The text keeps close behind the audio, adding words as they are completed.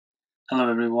Hello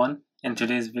everyone. In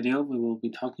today's video, we will be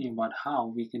talking about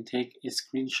how we can take a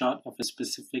screenshot of a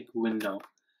specific window.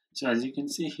 So as you can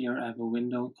see here, I have a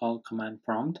window called command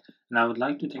prompt, and I would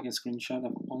like to take a screenshot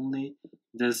of only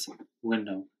this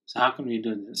window. So how can we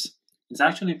do this? It's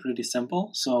actually pretty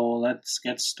simple, so let's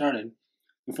get started.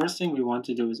 The first thing we want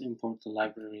to do is import the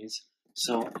libraries.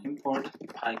 So import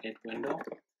pygetwindow.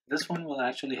 This one will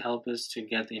actually help us to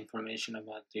get the information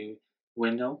about the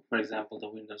window, for example, the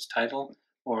window's title,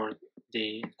 or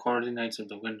the coordinates of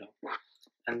the window.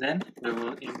 And then we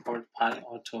will import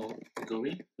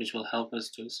pyautogui, which will help us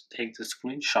to take the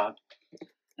screenshot.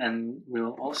 And we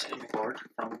will also import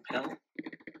from pil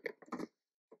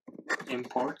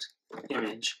import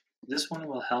image. This one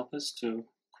will help us to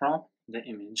crop the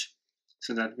image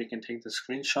so that we can take the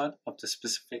screenshot of the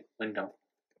specific window.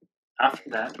 After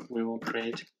that, we will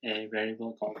create a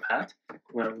variable called path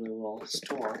where we will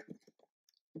store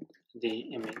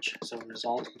the image, so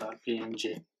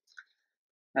result.png.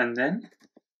 And then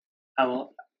I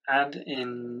will add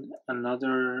in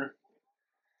another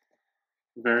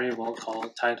variable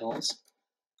called titles,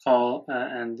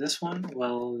 and this one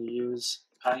will use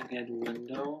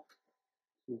pygetwindow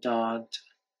dot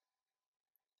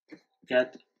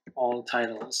get all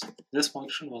titles. This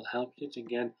function will help you to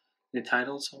get the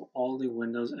titles of all the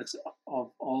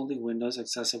windows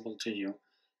accessible to you.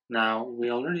 Now, we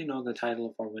already know the title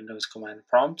of our window is command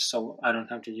prompt, so I don't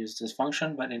have to use this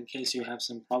function, but in case you have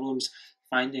some problems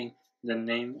finding the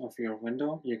name of your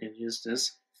window, you can use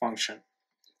this function.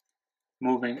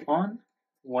 Moving on,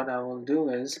 what I will do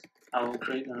is I will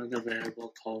create another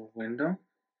variable called window,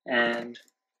 and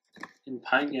in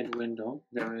pygetwindow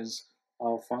there is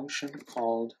a function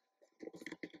called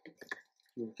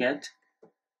get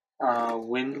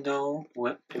windows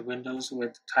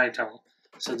with title.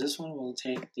 So this one will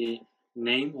take the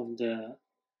name of the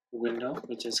window,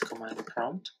 which is command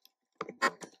prompt,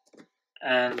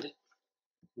 and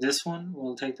this one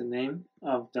will take the name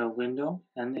of the window,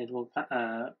 and it will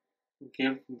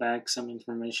give back some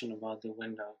information about the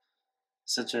window,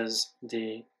 such as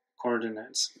the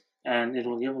coordinates, and it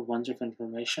will give a bunch of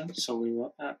information. So we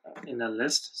will in a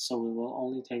list. So we will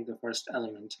only take the first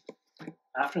element.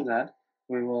 After that,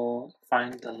 we will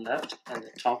find the left and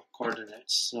the top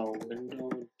coordinates. So window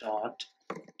dot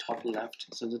top left.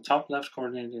 So the top left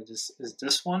coordinate is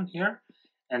this one here,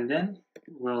 and then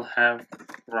we'll have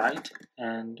right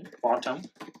and bottom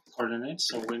coordinates.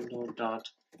 So window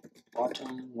dot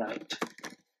bottom right,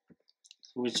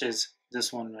 which is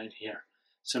this one right here.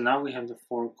 So now we have the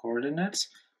 4 coordinates.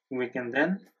 We can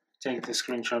then take the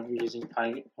screenshot using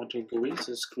pyautogui.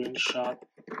 So screenshot,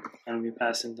 and we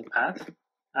pass in the path.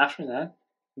 After that,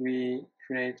 we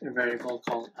create a variable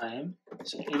called im.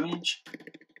 So image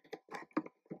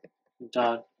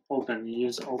dot open. We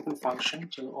use the open function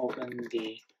to open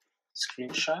the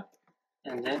screenshot,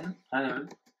 and then im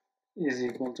is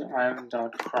equal to im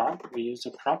dot crop. We use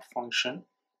the crop function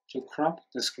to crop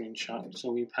the screenshot.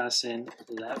 So we pass in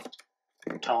left,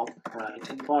 top, right,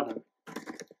 and bottom.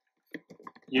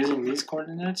 Using these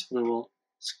coordinates, we will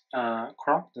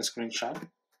crop the screenshot.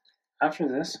 After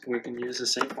this, we can use the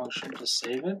save function to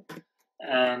save it,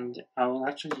 and I will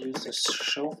actually use the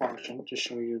show function to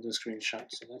show you the screenshot.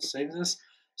 So let's save this.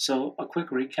 So a quick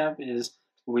recap is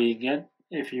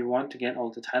if you want to get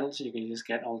all the titles, you can use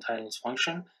get all titles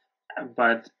function,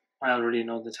 but I already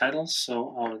know the titles,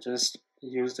 so I'll just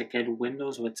use the get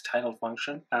windows with title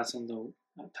function, pass in the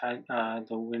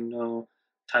window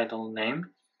title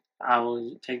name. I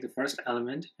will take the first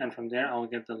element, and from there I will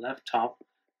get the left, top,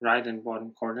 right, and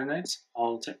bottom coordinates.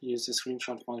 I'll use the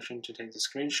screenshot function to take the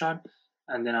screenshot,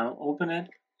 and then I'll open it,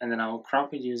 and then I'll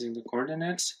crop it using the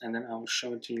coordinates, and then I'll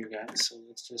show it to you guys. So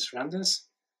let's just run this.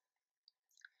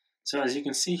 So as you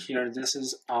can see here, this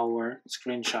is our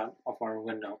screenshot of our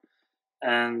window,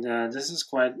 and this is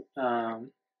quite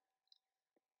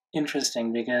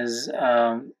interesting because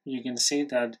you can see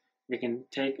that we can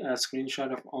take a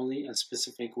screenshot of only a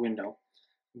specific window.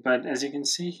 But as you can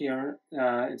see here,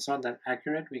 it's not that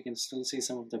accurate. We can still see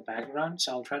some of the background,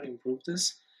 so I'll try to improve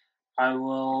this. I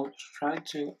will try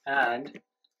to add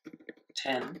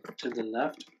 10 to the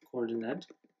left coordinate,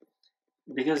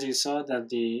 because you saw that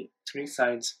the 3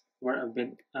 sides were a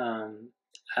bit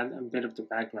had a bit of the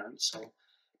background. So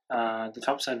the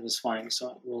top side was fine,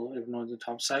 so we'll ignore the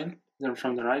top side. Then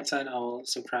from the right side, I will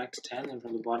subtract 10, and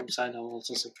from the bottom side, I will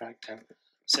also subtract 10.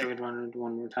 Save it one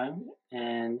more time,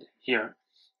 and here.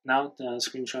 Now the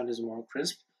screenshot is more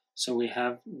crisp, so we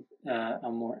have a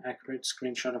more accurate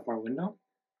screenshot of our window.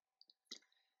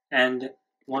 And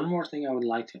one more thing I would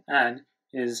like to add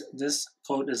is this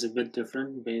code is a bit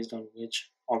different based on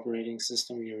which operating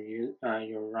system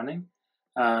you're running.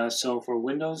 So for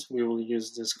Windows, we will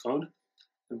use this code.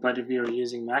 But if you're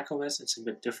using macOS, it's a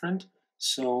bit different.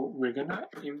 So we're gonna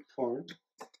import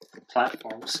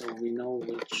platform so we know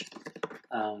which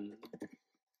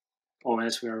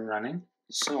OS we are running.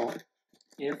 So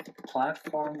if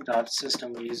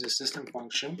platform.system, we use a system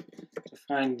function to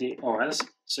find the OS.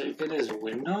 So if it is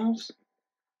Windows,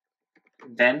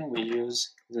 then we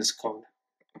use this code.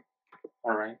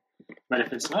 All right. But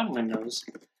if it's not Windows,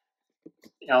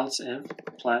 else if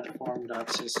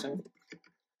platform.system,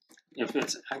 if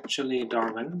it's actually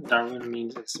Darwin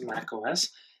means it's macOS.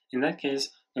 In that case,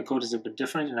 the code is a bit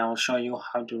different, and I will show you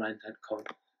how to write that code.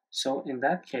 So in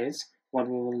that case, what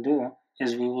we will do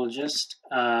is we will just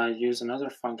use another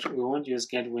function. We won't use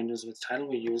get windows with title.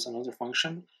 We use another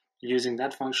function. Using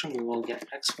that function, we will get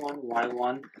x1,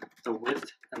 y1, the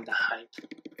width, and the height.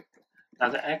 Now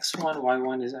the x1,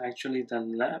 y1 is actually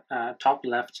the top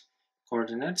left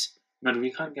coordinates, but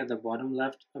we can't get the bottom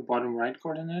left, bottom right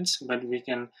coordinates, but we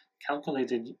can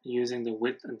calculate it using the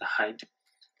width and the height.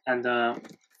 And the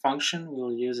function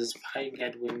we'll use is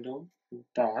pygetwindow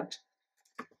dot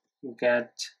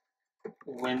get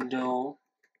window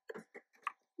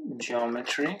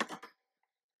geometry,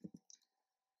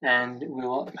 and we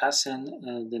will pass in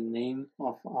the name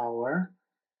of our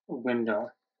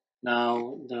window.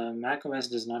 Now the macOS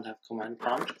does not have command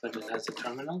prompt, but it has a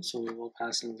terminal, so we will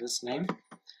pass in this name.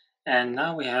 And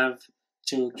now we have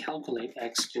to calculate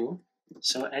x2.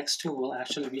 So x2 will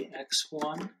actually be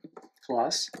x1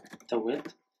 plus the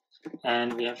width,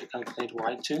 and we have to calculate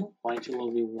y2. y2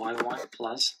 will be y1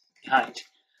 plus the height.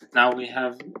 Now we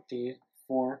have the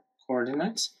 4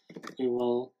 coordinates. We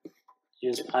will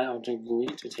use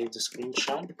pyautogui to take the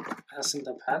screenshot, pass in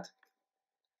the path.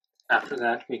 After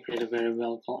that, we create a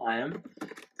variable called im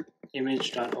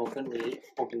image.open. We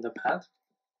open the path,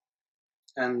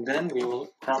 and then we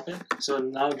will crop it. So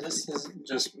now this is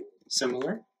just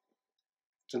similar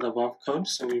to the above code.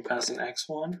 So we pass in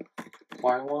x1,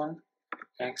 y1,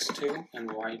 x2, and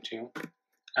y2.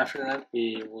 After that,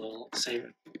 we will save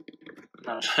it.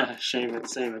 Not save it,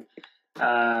 save it.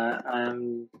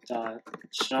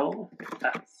 Show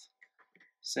path.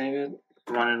 Save it,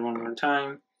 run it one more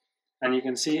time, and you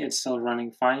can see it's still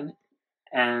running fine.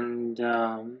 And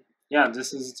yeah,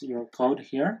 this is your code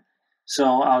here.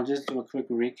 So I'll just do a quick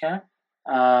recap.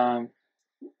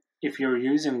 If you're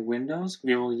using Windows,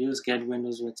 we will use get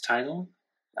windows with title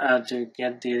to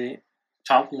get the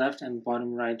top left and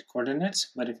bottom right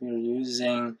coordinates. But if you're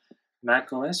using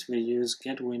macOS, we use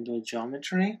get window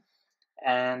geometry,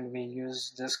 and we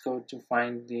use this code to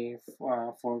find the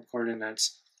 4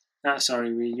 coordinates.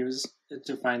 We use it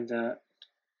to find the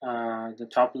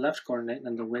top left coordinate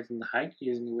and the width and the height.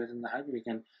 Using the width and the height, we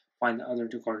can find the other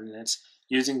 2 coordinates.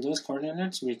 Using those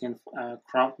coordinates, we can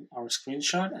crop our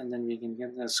screenshot, and then we can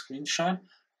get the screenshot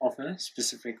of a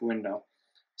specific window.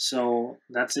 So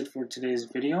that's it for today's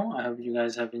video. I hope you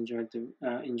guys have enjoyed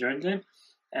it,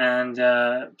 and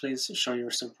please show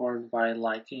your support by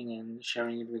liking and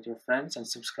sharing it with your friends and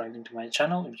subscribing to my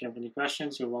channel. If you have any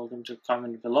questions, you're welcome to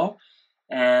comment below,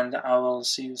 and I will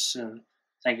see you soon.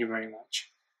 Thank you very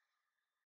much.